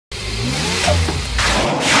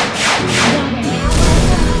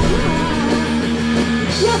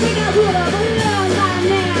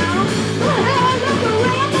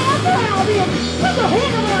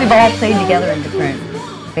we've all played together in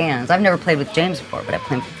different bands. I've never played with James before, but I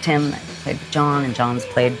played with Tim, I played with John, and John's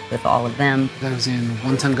played with all of them. I was in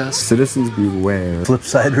One Ton Gus. Citizens Beware.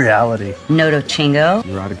 Flipside Reality. Noto Chingo.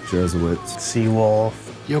 Erotic Jesuits. Seawolf.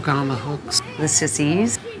 Yokohama Hooks. The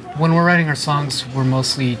Sissies. When we're writing our songs, we're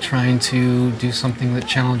mostly trying to do something that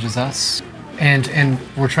challenges us, and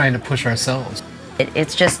we're trying to push ourselves.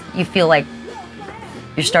 It's just, you feel like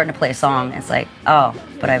you're starting to play a song, and it's like, oh,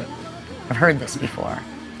 but I've heard this before.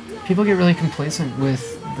 People get really complacent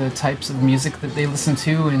with the types of music that they listen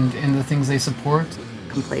to and the things they support.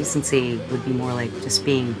 Complacency would be more like just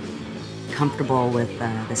being comfortable with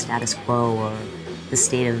the status quo or the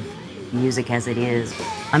state of music as it is.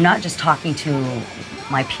 I'm not just talking to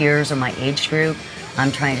my peers or my age group.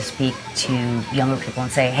 I'm trying to speak to younger people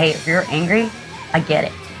and say, hey, if you're angry, I get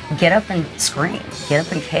it. Get up and scream, get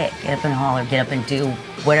up and kick, get up and holler, get up and do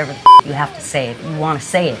whatever the you have to say. If you want to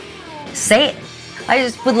say it, say it. I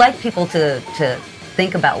just would like people to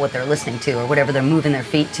think about what they're listening to or whatever they're moving their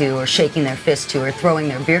feet to or shaking their fist to or throwing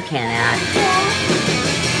their beer can at.